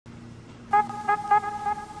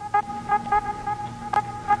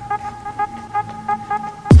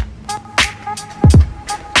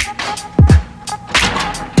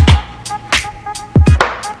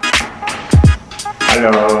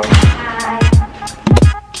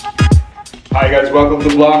guys, welcome to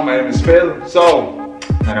vlog. My name is Phil. So,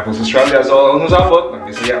 nana po sa Australia. So, ano sabot?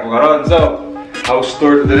 Nag-isaya ko karon. So, house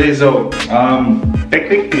tour today. So,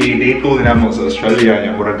 technically, day 2 din mo sa Australia.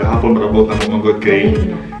 Yung murag kahapon marabot na mo magod kay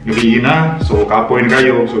gabi na. So, kapoy na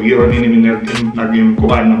kayo. So, iron ni naging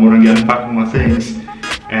kuhan na murag i-unpack mga things.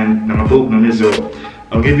 And namatog na medyo.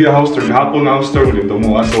 I'll give you a house tour. Kahapon na house tour ulit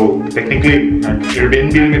mo. So, technically,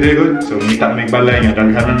 Airbnb na very good. So, nita may balay nga.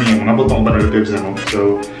 Daghanan niya. Mga butong pa relatives na mo.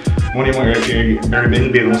 So, muna yung mga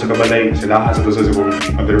Airbnb kung sa kabalay, sila sa to sa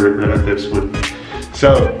other relatives would.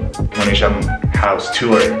 So, muna siyang house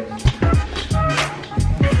tour.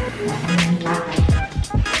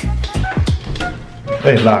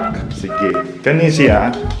 Ay, lock. Sige. Kani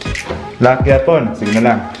siya. Lock yapon. Sige na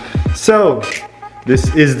lang. So, this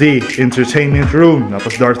is the entertainment room.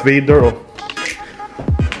 Tapos Darth Vader, oh.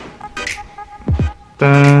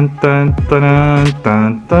 Tan tan tanan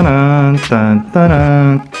tan tanan tan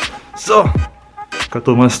tanan. So,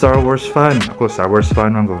 kato mga Star Wars fan. Ako, Star Wars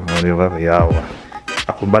fan man ko. O, diba? Kayawa.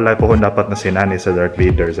 Ako balay po kung dapat na sinani sa Darth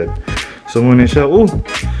Vader. So, muna siya. Oh,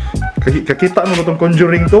 kakita mo ba itong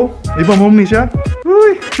Conjuring to? Iba mo siya?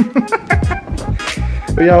 Uy!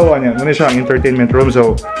 Kayawa niya. Muna siya ang entertainment room.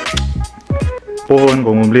 So, pohon,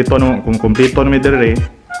 kung kumplito na may dere.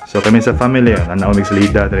 So, kami sa family. Nanaumig sa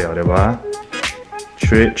lida dere. O, diba?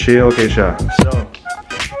 Chill kay siya. So,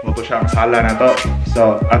 ito siya ang sala na to.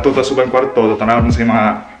 So, ato to subang kwarto, tanawon sa mga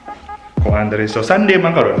kuan dere. So, Sunday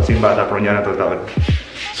man karon, simba ta pro niya na to taon.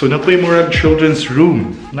 So, na to yung murag children's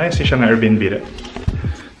room. Nice siya nga Airbnb re.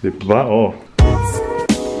 Diba? Oh.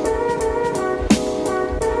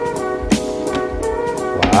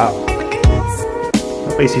 Wow.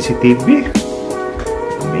 Napay CCTV.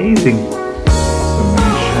 Amazing. So,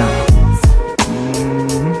 man siya.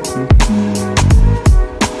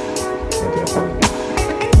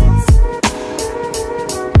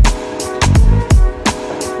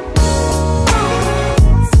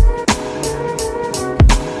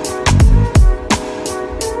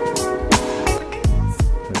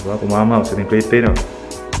 Kumamaw sa plate no.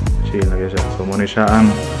 Chill na siya. So muna siya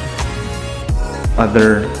ang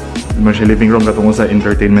other living room katungkol sa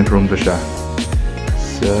entertainment room to siya.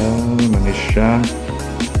 So muna siya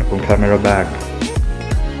akong camera bag.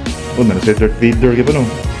 Oh, na sa Darth Vader kita no.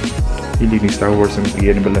 Hindi ni Star Wars ang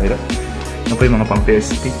piyan ni balay. Ano pa yung mga pang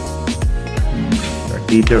PSP? Darth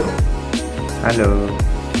Vader. Hello.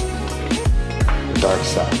 The dark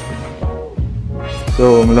side.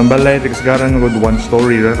 So, malambalay, tigasgaran ng 1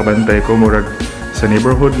 story ra kabantay ko murag sa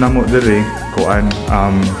neighborhood na mo dire kuan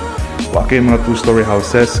waki mga 2-story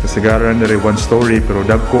houses kasagaran dire 1 story pero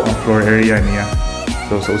dagko ang floor area niya.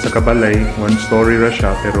 So sa usa ka balay 1 story ra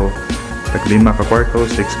siya pero tag 5 ka kwarto,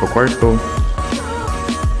 6 ka kwarto.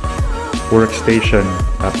 Workstation,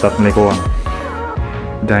 laptop na ko ang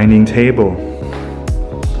dining table.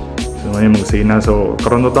 So may mga sina so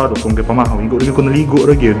karon na daw kung kay pamahaw igo ko naligo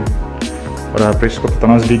ra gyud. Para presko pa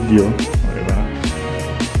tangas video. O, diba?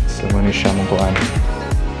 So, muna siya mong kuhan.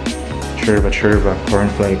 Churba,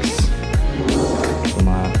 cornflakes. So,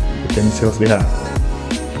 mga utensils diha.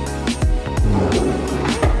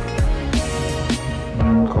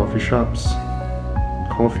 Coffee shops.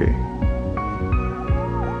 Coffee.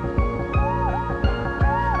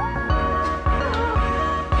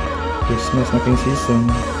 Christmas na king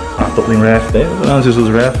season. Atok ng ref. Dahil ito lang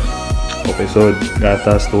sisus ref. Okay, so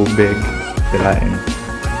gatas, tubig. Pilain.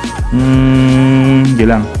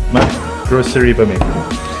 Gilang. Grocery pa may.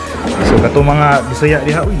 So, kato mga Bisaya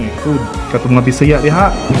diha. Uy, food. Kato mga Bisaya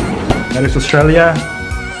diha. Nga sa Australia.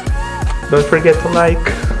 Don't forget to like.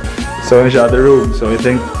 So, ano siya other room. So, I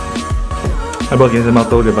think about yun sa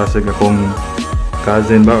mga to, diba? Sa akong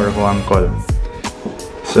cousin ba or akong uncle.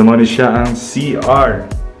 So, ano siya ang CR.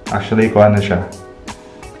 Actually, kuha na siya.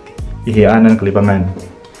 Ihiyaan ng kalibangan.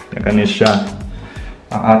 Yan siya.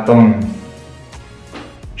 Ang atong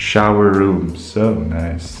shower room. So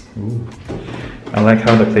nice. Ooh. I like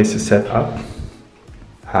how the place is set up.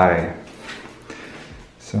 Hi.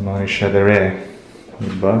 So mga siya dere.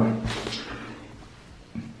 Diba?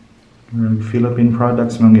 Philippine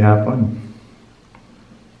products mga gihapon.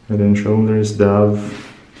 Head and Shoulders, Dove.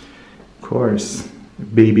 Of course.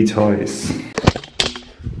 Baby toys.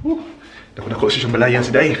 Dako-dako siya siyang balayan si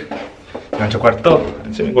Day. Yan sa kwarto.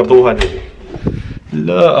 Yan sa kwartuhan eh.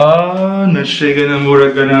 Na siya ka ng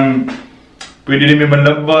murag ka ng pwede din may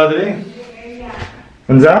manlaba dre.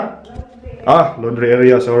 Anza? Laundry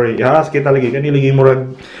area, sorry. Ihas kita lagi. Kani lagi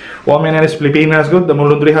murag Wame na sa Pilipinas good. Damo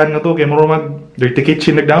laundryhan nga to. Kaya murag mag dirty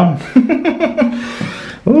kitchen nagdown.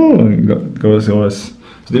 Oh my god. Gawas.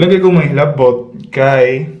 So, di lang kayo kung may labot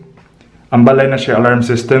kay ang balay na siya alarm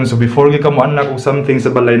system. So before ka mo anak kung something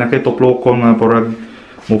sa balay na kay tuplokon nga porag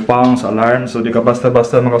mupang sa alarm. So di ka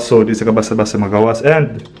basta-basta makasod, di ka basta-basta magawas.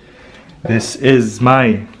 And this is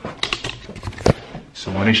my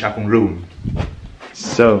muna siya akong room.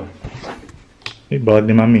 So may bag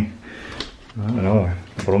ni mami. Ano,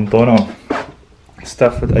 pronto no.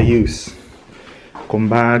 Stuff that I use. Kung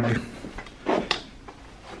bag,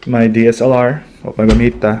 my DSLR o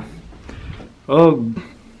pagamita. Og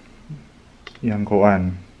yang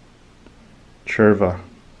kuan. Cherva.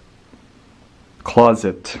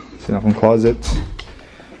 Closet. Sino akong closet?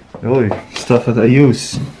 Uy, stuff that I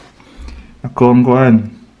use. Ako ang kuan.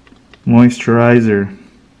 Moisturizer.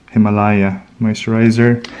 Himalaya.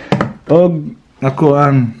 Moisturizer. Og ako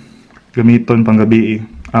ang gamiton pang gabi.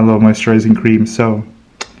 Aloe moisturizing cream. So,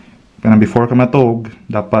 kanang before ka matog,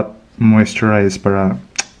 dapat moisturize para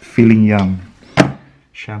feeling young.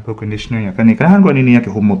 Shampoo, conditioner niya. Kanahan ko ani niya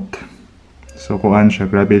kihumot. So, kuan siya.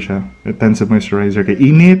 Grabe siya. Intensive moisturizer. Kay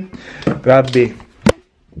init. Grabe.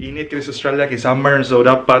 Init kaya sa Australia. Kay summer. So,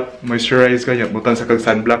 dapat moisturize ka niya. Butan sa kag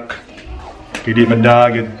sunblock. Kaya di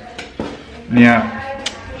madagid. Niya.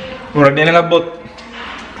 Murag na nilabot.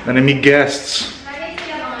 Nanamig guests.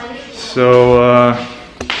 So,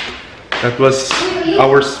 that was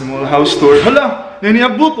our small house tour. Hala!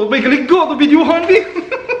 Naniabot! O ba'y kaligo! Ito videohan di!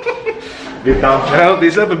 Bitaw. Well,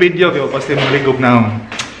 this is a video. Kaya pasti maligog na.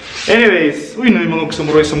 Anyways, uy, na yung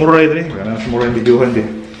mga samurai dali. Kaya na samurai videohan di.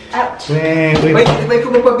 May ko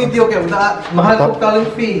magpa-video kayo. Mahal ko kaling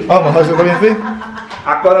fee. Oh, mahal ko kaling fee?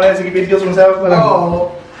 Ako na lang sige videos kung saan ko lang.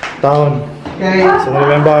 Oo. Taon. Okay. So,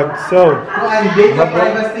 mga bag. So, data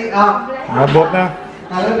privacy up. mabot na.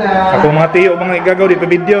 Ano na? Ako mga tiyo, mga igagaw di pa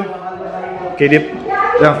video. Okay, di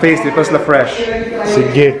yung face, di pa sila fresh.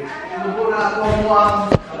 Sige.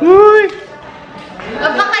 Uy!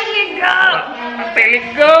 Napakaligo!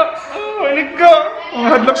 Napakaligo! Oh, ligo! Ang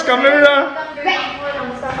headlocks camera.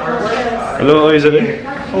 Hello, Isabel.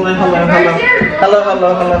 Hello.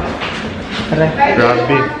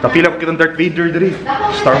 Grabe. Kapila ko kitang Darth Vader dali.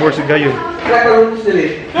 Star Wars yung gayo.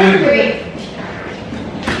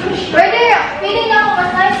 Pwede, feeling ako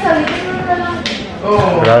mas nice sa living room na lang.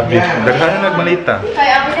 Grabe. Daghan na nagmalita.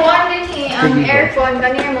 Kaya ang kuwan din ang aircon,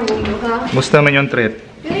 kanina magulo ka. Musta man yung threat?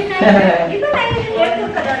 Di ba na yung aircon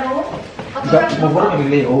kadaro? Mabor yung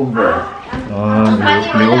layover. Oh,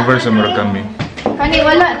 may over sa mura kami. Kani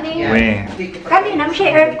wala ni. Weh. Kani nam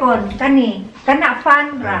siya aircon, kani. Kana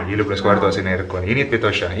fan ra. Hilog na sa kwarto kasi na aircon. Init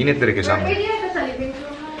pito siya. Init dali kasama. Pwede na sa living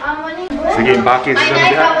room. Mani. Sige, bakit?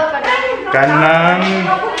 Kanang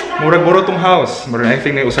murag-muro tong house. Murag I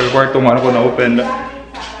think na usag kwarto mo ano ko na open.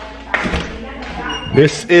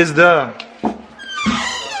 This is the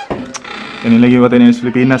kanilagi ko tayo sa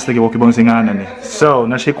Pilipinas, lagi ko kibang singanan eh. So,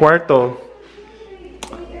 na siya kwarto.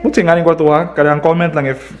 Ba't singanin kwarto ha? Kanang comment lang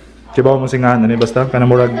if kibaw mo singanan eh. Basta, kanang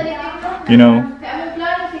murag, you know,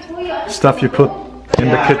 stuff you put in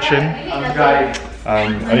the kitchen.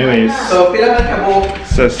 Anyways, So, pila man ka mo?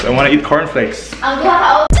 says, I wanna eat cornflakes. Ang duha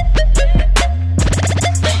ka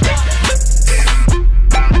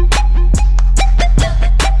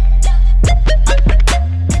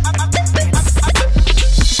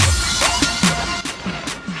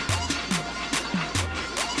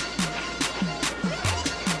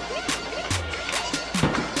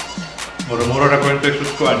Mura-mura na cornflakes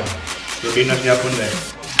with corn. Pilipinas niya po na eh.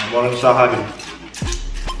 Ang sa hagin.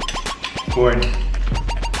 Corn.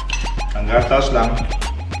 Ang gatas lang,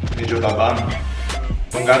 medyo tabang.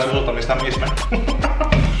 Kung gatas mo, tamis-tamis man.